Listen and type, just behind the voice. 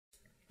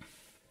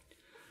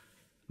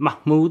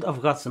Mahmud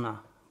of Ghazna,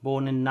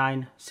 born in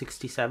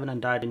 967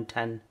 and died in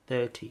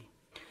 1030.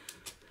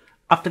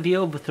 After the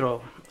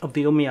overthrow of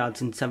the Umayyads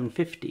in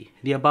 750,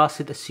 the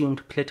Abbasid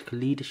assumed political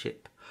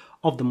leadership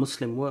of the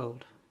Muslim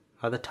world.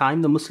 At the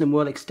time, the Muslim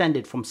world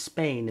extended from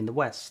Spain in the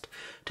west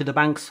to the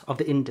banks of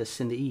the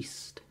Indus in the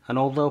east, and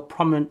although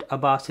prominent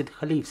Abbasid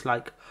caliphs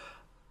like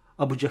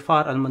Abu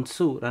Ja'far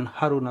al-Mansur and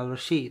Harun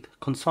al-Rashid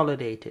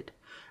consolidated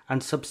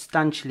and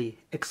substantially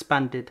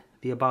expanded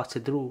the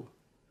Abbasid rule,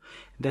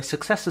 their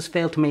successors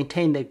failed to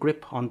maintain their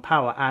grip on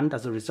power, and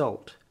as a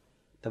result,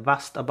 the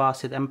vast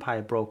Abbasid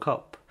empire broke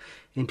up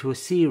into a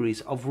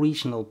series of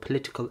regional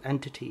political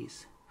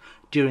entities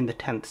during the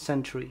 10th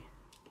century.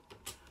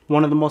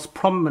 One of the most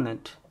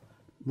prominent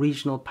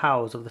regional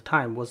powers of the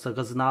time was the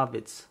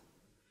Ghaznavids,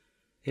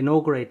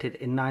 inaugurated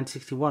in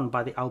 961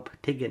 by the Alp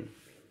Tigin,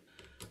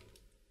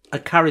 a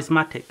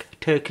charismatic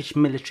Turkish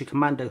military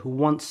commander who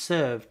once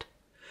served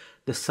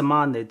the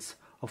Samanids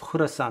of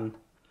Khurasan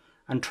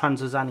and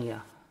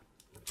Transoxania.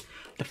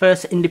 The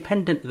first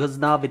independent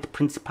Ghaznavid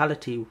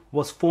principality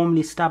was formally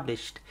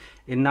established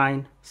in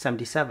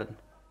 977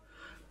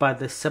 by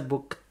the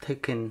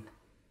Sebuktigin,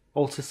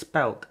 also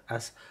spelt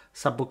as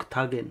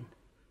Sabuktagin,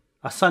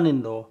 a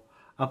son-in-law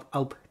of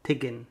Alp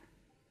Tigin.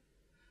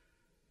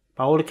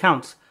 By all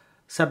accounts,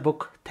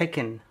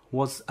 Sebuktigin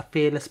was a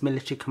fearless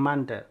military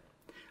commander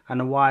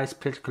and a wise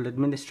political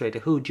administrator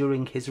who,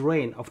 during his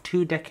reign of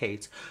 2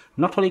 decades,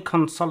 not only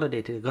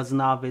consolidated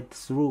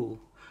Ghaznavid's rule,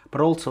 but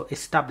also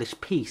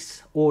established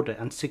peace, order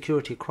and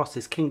security across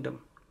his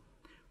kingdom.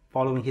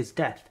 Following his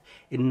death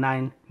in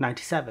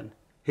 997,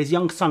 his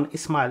young son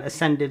Ismail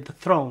ascended the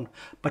throne,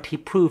 but he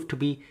proved to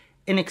be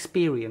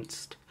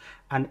inexperienced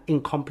and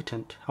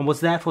incompetent, and was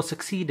therefore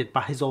succeeded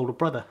by his older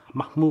brother,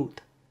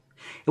 Mahmud.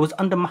 It was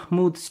under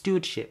Mahmud's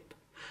stewardship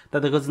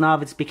that the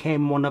Ghaznavids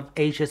became one of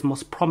Asia's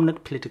most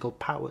prominent political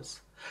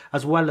powers,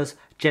 as well as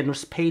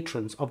generous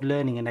patrons of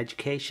learning and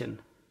education.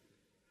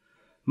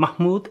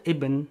 Mahmud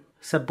ibn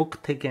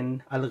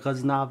Sebuktigin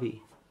al-Ghaznavi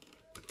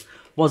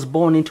was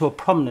born into a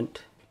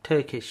prominent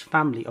Turkish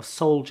family of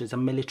soldiers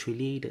and military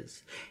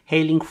leaders,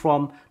 hailing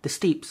from the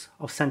steppes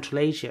of Central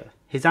Asia.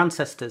 His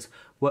ancestors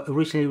were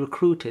originally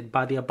recruited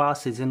by the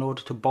Abbasids in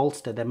order to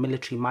bolster their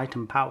military might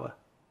and power.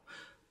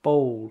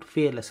 Bold,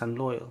 fearless and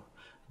loyal,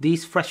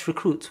 these fresh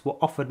recruits were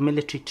offered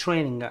military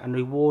training and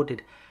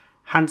rewarded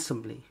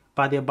handsomely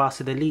by the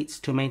Abbasid elites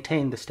to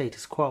maintain the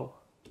status quo.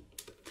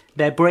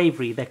 Their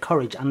bravery, their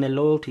courage and their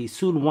loyalty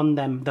soon won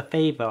them the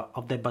favour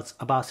of their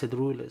Abbasid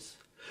rulers,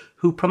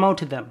 who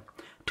promoted them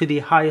to the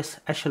highest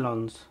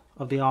echelons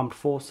of the armed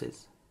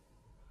forces.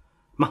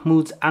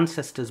 Mahmud's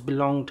ancestors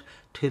belonged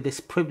to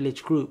this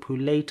privileged group, who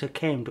later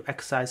came to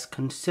exercise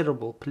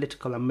considerable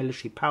political and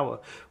military power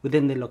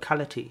within the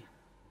locality.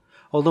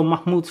 Although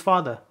Mahmud's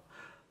father,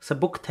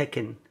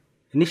 Sebuktigin,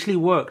 initially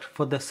worked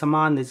for the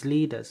Samanids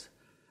leaders,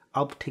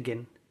 Alp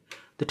Tigin,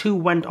 the two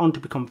went on to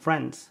become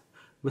friends,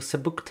 with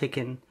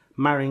Sebuktigin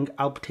marrying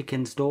Alp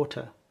Tigin's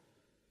daughter,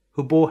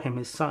 who bore him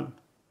his son.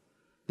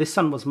 This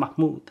son was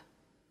Mahmud.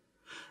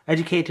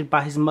 Educated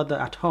by his mother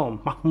at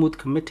home, Mahmud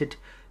committed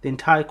the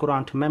entire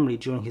Quran to memory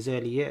during his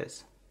early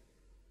years.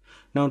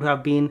 Known to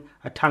have been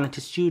a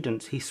talented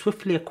student, he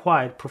swiftly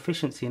acquired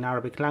proficiency in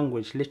Arabic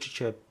language,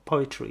 literature,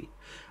 poetry,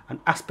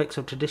 and aspects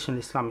of traditional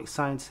Islamic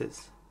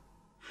sciences.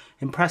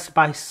 Impressed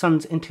by his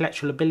son's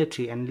intellectual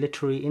ability and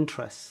literary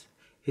interests,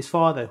 his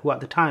father, who at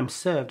the time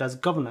served as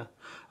governor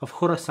of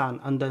Khurasan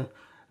under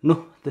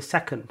Nuh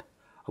II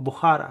of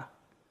Bukhara,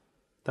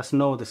 that's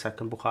Noah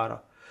II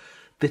Bukhara,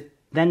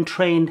 then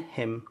trained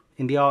him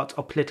in the art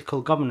of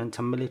political governance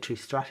and military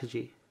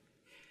strategy.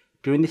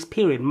 During this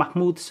period,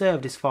 Mahmud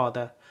served his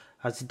father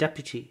as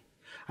deputy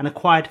and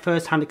acquired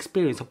first-hand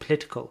experience of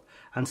political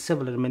and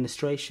civil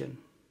administration.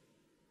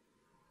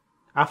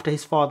 After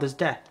his father's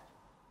death,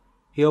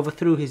 he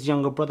overthrew his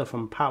younger brother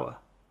from power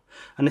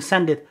and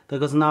ascended the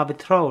Ghaznavid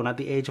throne at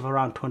the age of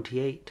around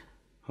 28.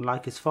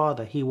 Unlike his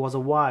father, he was a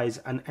wise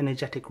and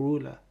energetic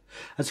ruler,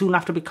 and soon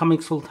after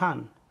becoming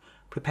sultan,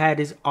 prepared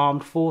his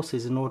armed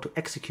forces in order to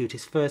execute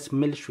his first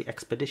military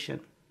expedition.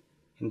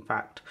 In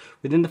fact,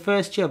 within the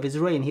first year of his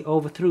reign, he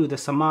overthrew the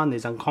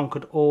Samanids and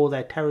conquered all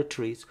their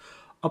territories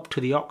up to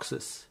the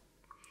Oxus,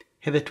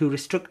 hitherto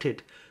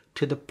restricted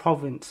to the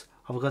province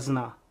of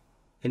Ghazna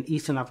in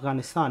eastern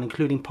Afghanistan,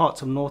 including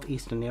parts of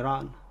northeastern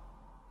Iran.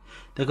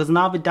 The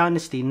Ghaznavid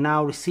dynasty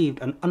now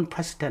received an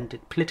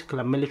unprecedented political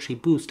and military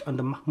boost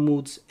under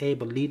Mahmud's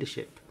able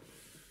leadership.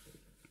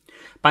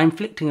 By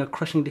inflicting a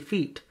crushing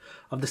defeat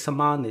of the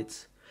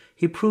Samanids,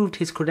 he proved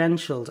his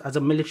credentials as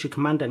a military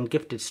commander and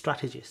gifted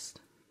strategist.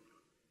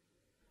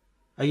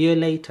 A year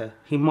later,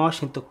 he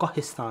marched into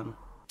Kohistan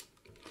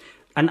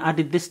and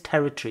added this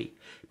territory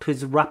to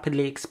his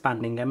rapidly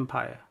expanding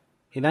empire.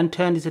 He then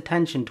turned his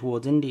attention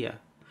towards India,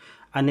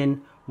 and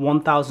in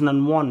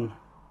 1001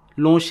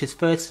 launched his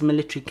first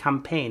military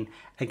campaign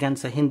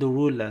against the Hindu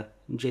ruler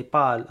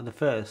Jaipal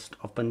I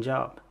of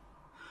Punjab.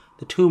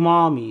 The two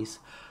armies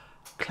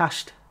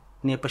clashed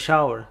near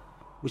Peshawar,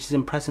 which is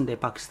in present-day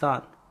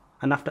Pakistan,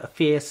 and after a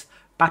fierce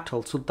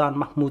battle, Sultan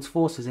Mahmud's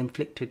forces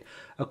inflicted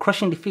a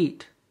crushing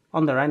defeat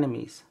on their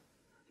enemies.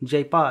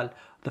 Jaipal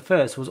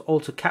I was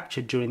also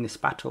captured during this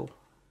battle.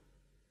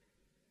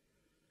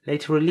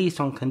 Later released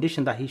on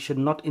condition that he should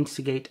not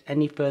instigate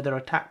any further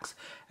attacks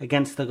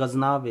against the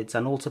Ghaznavids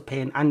and also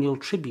pay an annual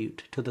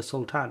tribute to the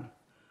Sultan.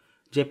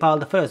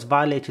 Jaipal I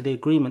violated the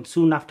agreement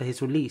soon after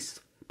his release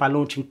by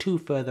launching 2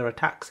 further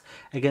attacks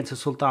against the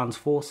Sultan's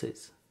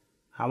forces.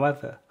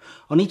 However,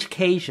 on each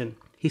occasion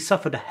he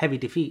suffered a heavy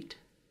defeat.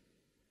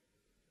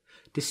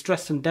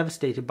 Distressed and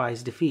devastated by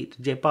his defeat,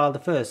 Jaipal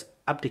I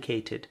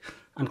abdicated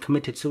and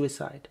committed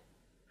suicide.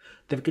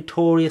 The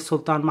victorious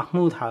Sultan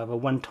Mahmud, however,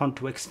 went on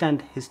to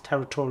extend his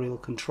territorial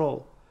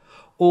control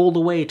all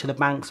the way to the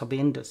banks of the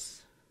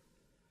Indus.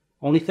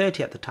 Only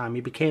 30 at the time,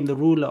 he became the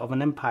ruler of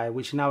an empire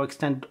which now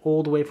extended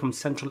all the way from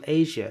Central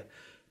Asia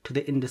to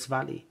the Indus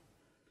Valley.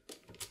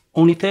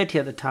 Only 30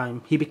 at the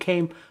time, he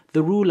became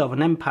the ruler of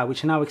an empire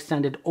which now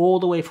extended all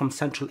the way from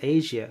Central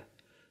Asia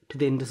to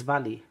the Indus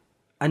Valley,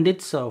 and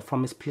did so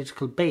from his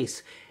political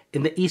base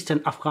in the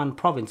eastern Afghan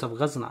province of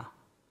Ghazna.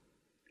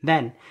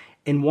 Then,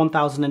 in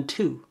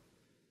 1002,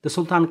 the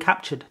Sultan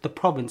captured the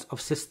province of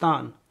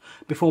Sistan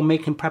before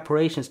making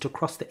preparations to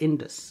cross the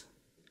Indus.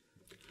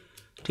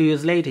 2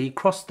 years later, he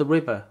crossed the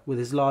river with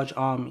his large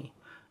army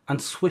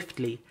and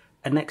swiftly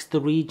annexed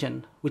the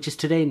region which is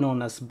today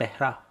known as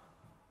Behra.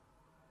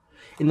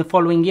 In the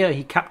following year,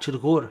 he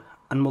captured Ghur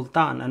and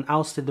Multan and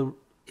ousted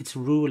its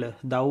ruler,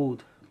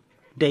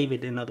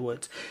 David in other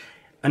words,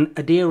 an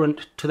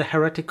adherent to the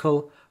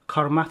heretical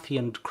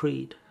Karmathian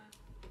creed,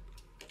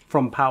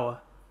 from power.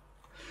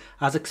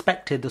 As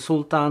expected, the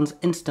Sultan's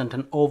instant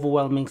and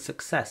overwhelming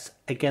success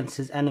against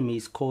his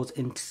enemies caused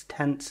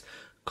intense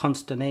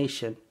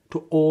consternation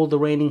to all the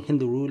reigning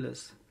Hindu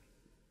rulers.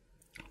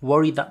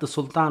 Worried that the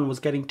Sultan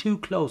was getting too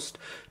close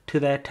to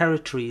their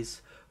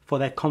territories for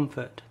their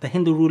comfort, the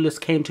Hindu rulers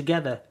came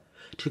together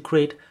to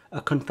create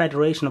a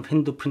confederation of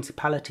Hindu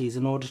principalities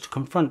in order to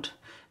confront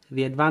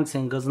the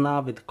advancing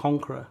Ghaznavid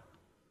conqueror.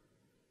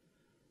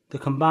 The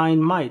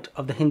combined might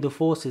of the Hindu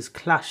forces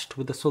clashed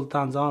with the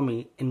Sultan's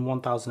army in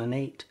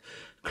 1008,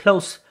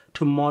 close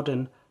to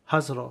modern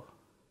Hazra.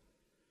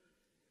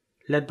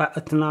 Led by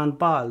Adnan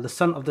Bal, the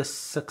son of the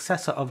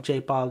successor of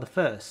Jaipal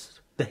I,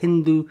 the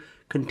Hindu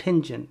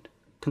contingent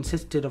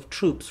consisted of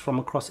troops from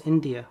across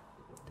India,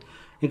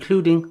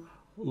 including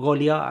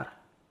Gwalior,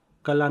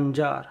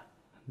 Kalanjar,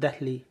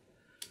 Delhi,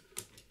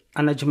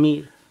 and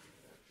Ajmer.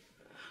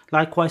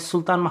 Likewise,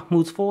 Sultan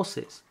Mahmud's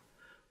forces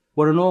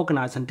were an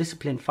organised and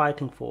disciplined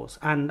fighting force,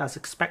 and as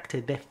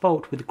expected, they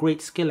fought with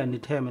great skill and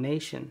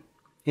determination.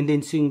 In the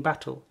ensuing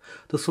battle,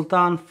 the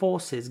Sultan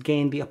forces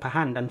gained the upper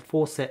hand and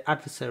forced their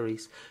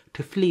adversaries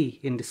to flee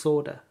in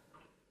disorder.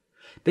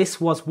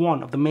 This was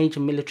one of the major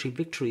military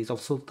victories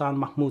of Sultan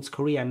Mahmud's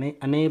career and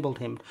enabled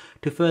him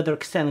to further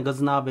extend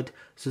Ghaznavid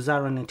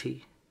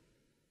suzerainty.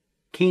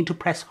 Keen to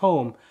press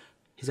home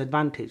his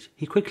advantage,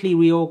 he quickly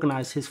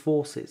reorganised his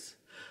forces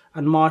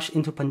and marched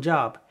into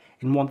Punjab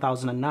in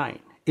 1009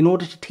 in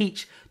order to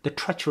teach the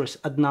treacherous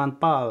Adnan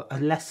Bal a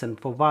lesson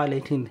for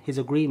violating his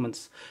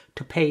agreements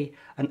to pay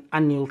an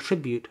annual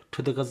tribute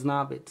to the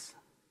Ghaznavids.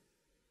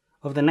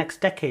 Over the next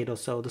decade or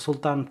so, the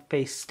Sultan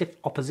faced stiff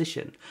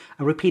opposition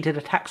and repeated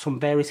attacks from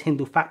various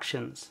Hindu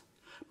factions,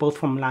 both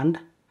from land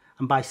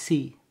and by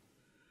sea.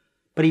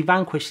 But he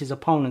vanquished his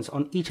opponents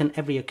on each and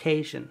every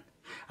occasion,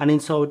 and in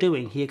so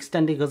doing he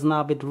extended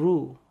Ghaznavid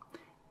rule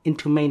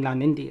into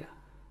mainland India.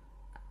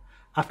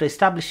 After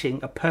establishing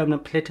a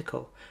permanent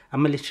political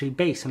and military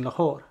base in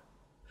Lahore,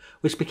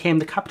 which became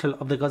the capital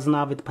of the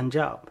Ghaznavid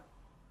Punjab,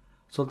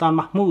 Sultan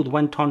Mahmud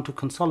went on to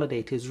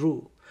consolidate his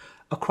rule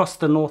across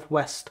the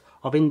northwest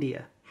of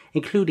India,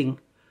 including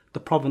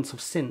the province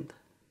of Sindh.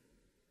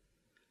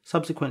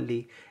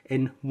 Subsequently,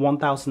 in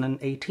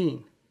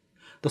 1018,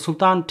 the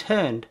Sultan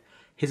turned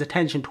his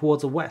attention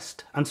towards the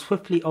west and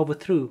swiftly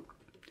overthrew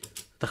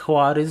the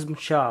Khwarizm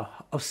Shah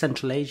of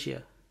Central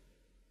Asia.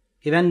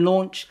 He then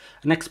launched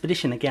an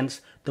expedition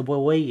against the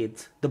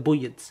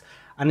Buyids,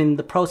 and in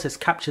the process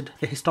captured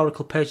the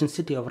historical Persian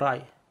city of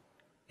Rai.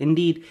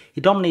 Indeed, he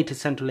dominated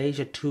Central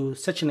Asia to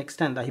such an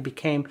extent that he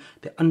became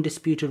the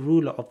undisputed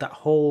ruler of that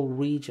whole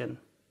region.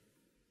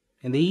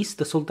 In the east,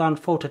 the Sultan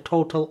fought a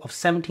total of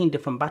 17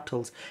 different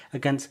battles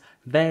against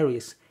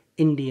various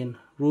Indian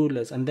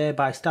rulers and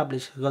thereby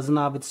established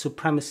Ghaznavid's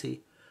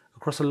supremacy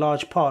across a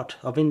large part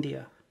of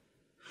India.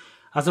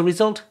 As a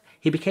result,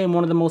 he became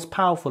one of the most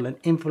powerful and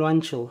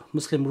influential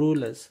Muslim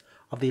rulers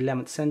of the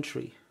 11th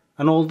century.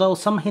 And although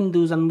some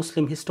Hindus and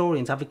Muslim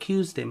historians have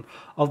accused him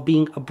of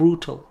being a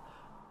brutal,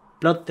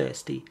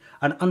 bloodthirsty,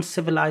 and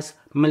uncivilized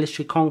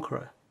military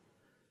conqueror,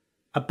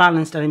 a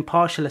balanced and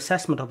impartial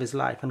assessment of his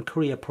life and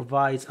career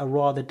provides a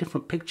rather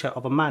different picture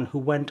of a man who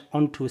went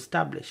on to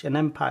establish an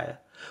empire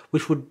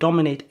which would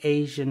dominate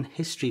Asian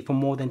history for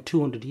more than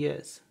 200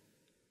 years.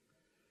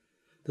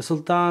 The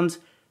Sultan's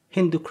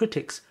Hindu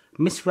critics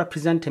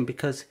misrepresent him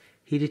because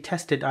he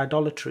detested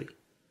idolatry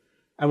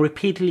and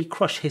repeatedly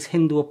crushed his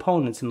Hindu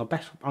opponents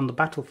on the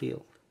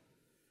battlefield.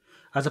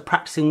 As a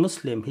practicing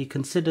Muslim, he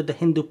considered the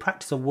Hindu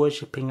practice of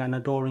worshipping and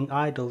adoring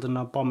idols an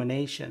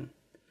abomination,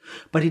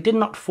 but he did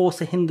not force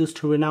the Hindus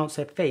to renounce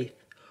their faith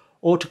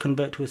or to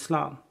convert to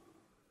Islam.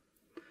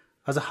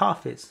 As a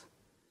Hafiz,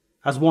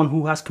 as one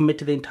who has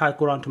committed the entire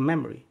Quran to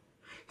memory,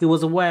 he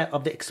was aware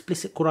of the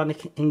explicit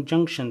Quranic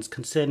injunctions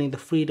concerning the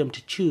freedom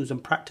to choose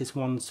and practice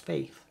one's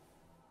faith.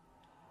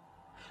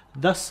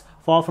 Thus,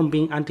 far from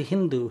being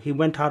anti-Hindu, he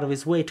went out of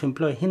his way to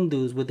employ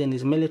Hindus within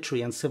his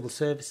military and civil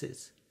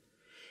services.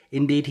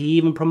 Indeed, he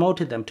even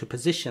promoted them to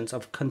positions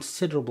of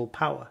considerable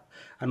power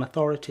and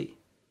authority.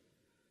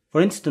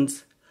 For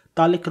instance,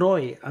 Dalik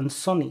Roy and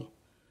Soni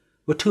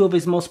were two of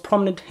his most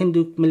prominent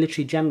Hindu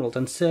military generals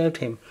and served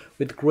him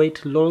with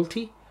great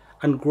loyalty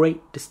and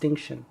great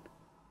distinction.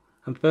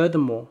 And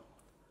furthermore,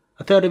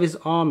 a third of his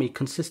army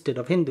consisted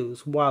of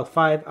Hindus, while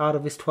 5 out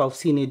of his 12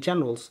 senior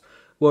generals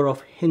were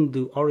of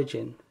Hindu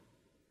origin.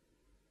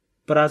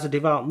 But as a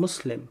devout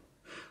Muslim,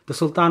 the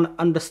Sultan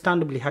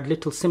understandably had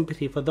little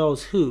sympathy for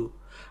those who,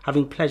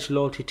 having pledged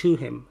loyalty to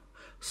him,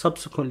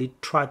 subsequently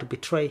tried to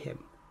betray him.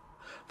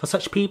 For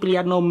such people he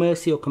had no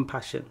mercy or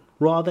compassion.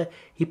 Rather,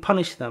 he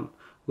punished them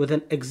with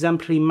an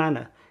exemplary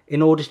manner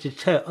in order to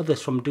deter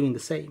others from doing the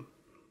same.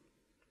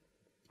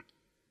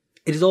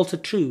 It is also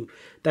true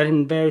that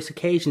in various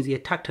occasions he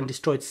attacked and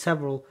destroyed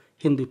several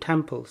Hindu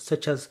temples,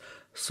 such as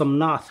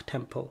Somnath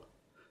Temple.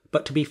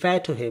 But to be fair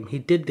to him, he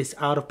did this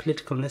out of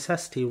political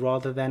necessity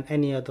rather than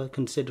any other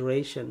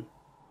consideration.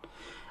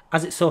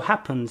 As it so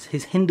happens,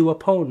 his Hindu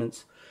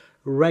opponents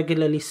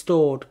regularly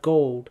stored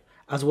gold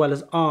as well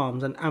as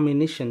arms and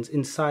ammunition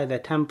inside their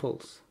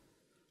temples,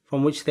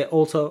 from which they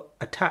also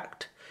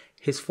attacked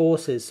his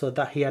forces so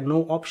that he had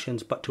no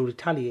options but to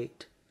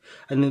retaliate,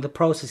 and in the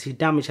process he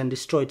damaged and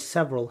destroyed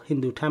several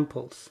Hindu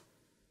temples.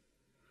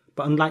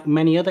 But unlike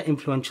many other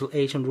influential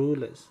Asian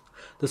rulers,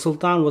 the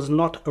Sultan was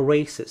not a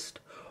racist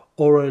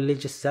or a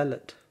religious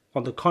zealot.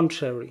 On the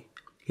contrary,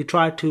 he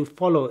tried to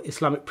follow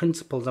Islamic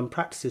principles and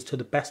practices to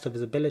the best of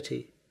his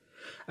ability,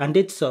 and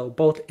did so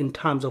both in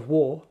times of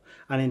war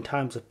and in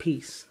times of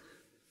peace.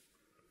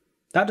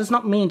 That does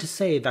not mean to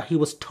say that he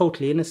was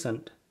totally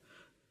innocent.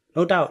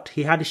 No doubt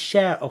he had his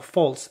share of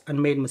faults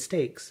and made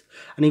mistakes,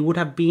 and he would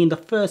have been the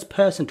first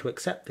person to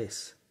accept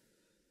this.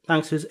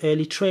 Thanks to his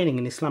early training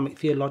in Islamic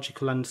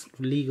theological and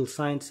legal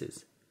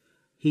sciences,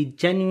 he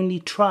genuinely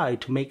tried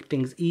to make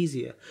things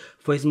easier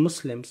for his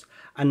Muslims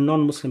and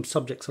non-Muslim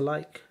subjects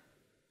alike.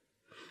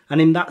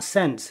 And in that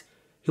sense,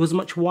 he was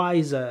much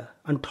wiser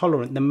and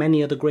tolerant than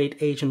many other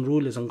great Asian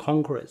rulers and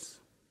conquerors.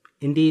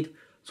 Indeed,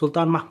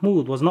 Sultan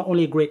Mahmud was not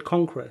only a great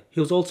conqueror, he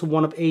was also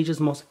one of Asia's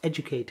most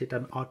educated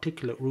and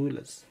articulate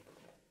rulers.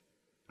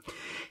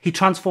 He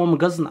transformed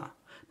Ghazna,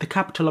 the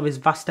capital of his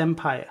vast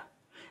empire,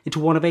 into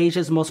one of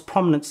Asia's most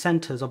prominent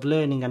centres of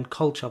learning and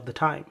culture of the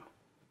time.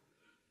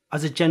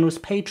 As a generous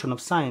patron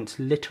of science,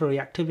 literary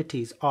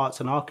activities, arts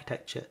and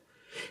architecture,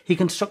 he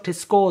constructed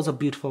scores of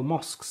beautiful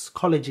mosques,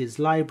 colleges,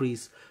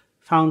 libraries,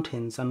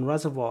 fountains and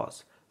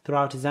reservoirs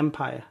throughout his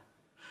empire,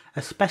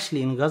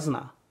 especially in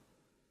Ghazna.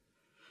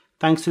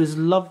 Thanks to his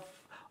love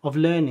of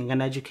learning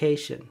and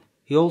education,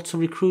 he also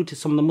recruited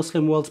some of the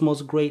Muslim world's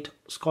most great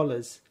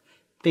scholars,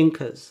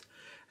 thinkers,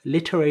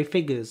 literary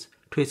figures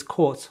to his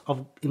courts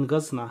in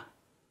Ghazna,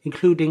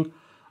 including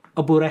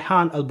Abu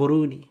Rayhan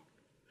al-Biruni,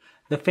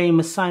 the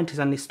famous scientist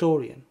and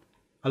historian,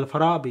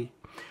 Al-Farabi,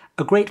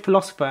 a great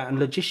philosopher and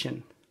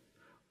logician,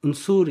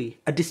 Unsuri,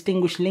 a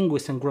distinguished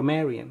linguist and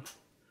grammarian,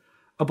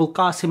 Abul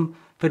Qasim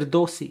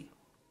Firdausi,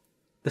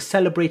 the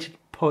celebrated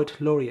poet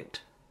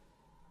laureate.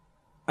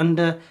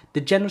 Under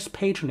the generous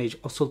patronage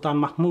of Sultan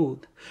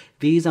Mahmud,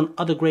 these and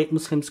other great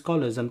Muslim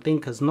scholars and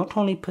thinkers not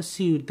only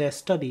pursued their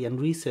study and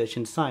research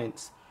in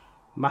science,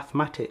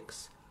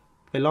 mathematics,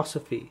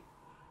 philosophy,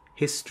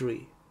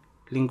 history,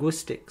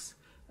 linguistics,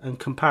 and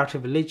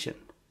comparative religion,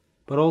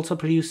 but also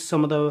produced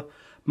some of the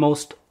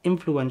most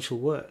influential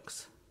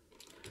works.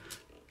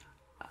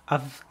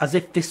 As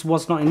if this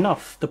was not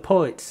enough, the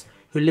poets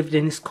who lived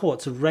in his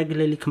courts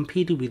regularly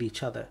competed with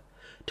each other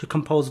to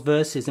compose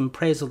verses in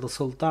praise of the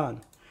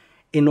Sultan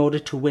in order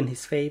to win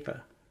his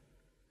favour.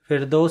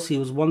 Firdausi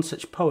was one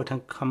such poet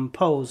and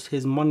composed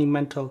his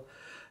monumental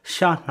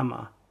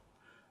Shahnameh,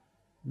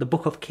 the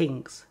Book of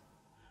Kings,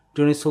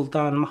 during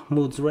Sultan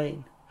Mahmud's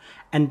reign,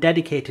 and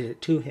dedicated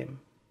it to him.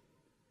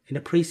 In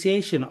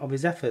appreciation of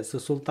his efforts, the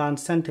Sultan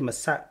sent him a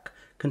sack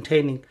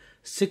containing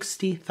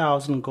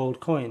 60,000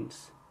 gold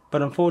coins,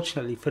 but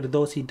unfortunately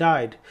Firdausi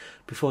died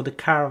before the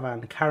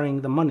caravan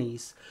carrying the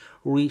monies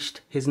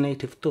reached his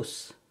native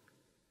Tus.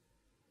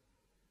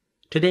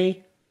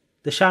 Today,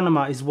 the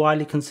Shahnameh is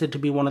widely considered to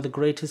be one of the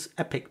greatest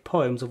epic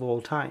poems of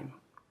all time.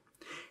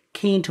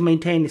 Keen to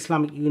maintain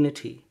Islamic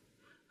unity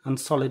and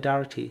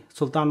solidarity,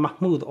 Sultan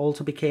Mahmud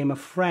also became a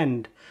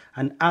friend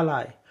and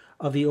ally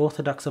of the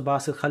Orthodox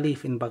Abbasid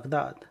Caliph in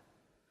Baghdad.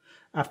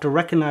 After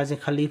recognizing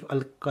Caliph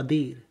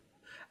al-Qadir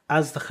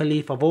as the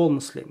Caliph of all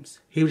Muslims,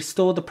 he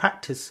restored the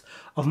practice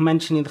of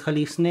mentioning the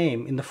Caliph's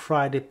name in the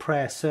Friday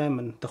prayer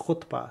sermon, the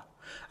khutbah,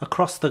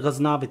 across the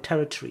Ghaznavid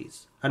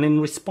territories, and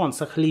in response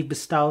the Caliph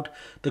bestowed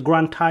the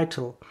grand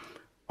title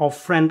of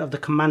friend of the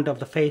commander of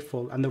the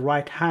faithful and the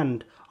right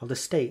hand of the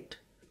state,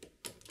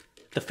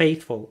 the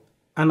faithful,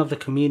 and of the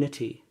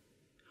community,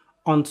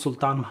 on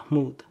Sultan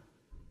Mahmud.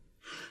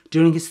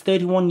 During his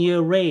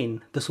 31-year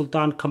reign, the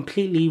Sultan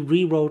completely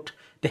rewrote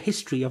the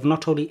history of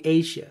not only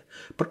Asia,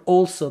 but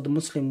also the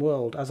Muslim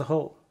world as a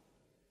whole.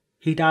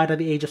 He died at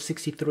the age of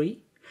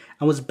 63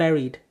 and was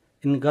buried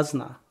in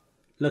Ghazna,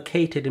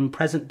 located in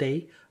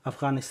present-day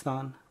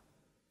Afghanistan.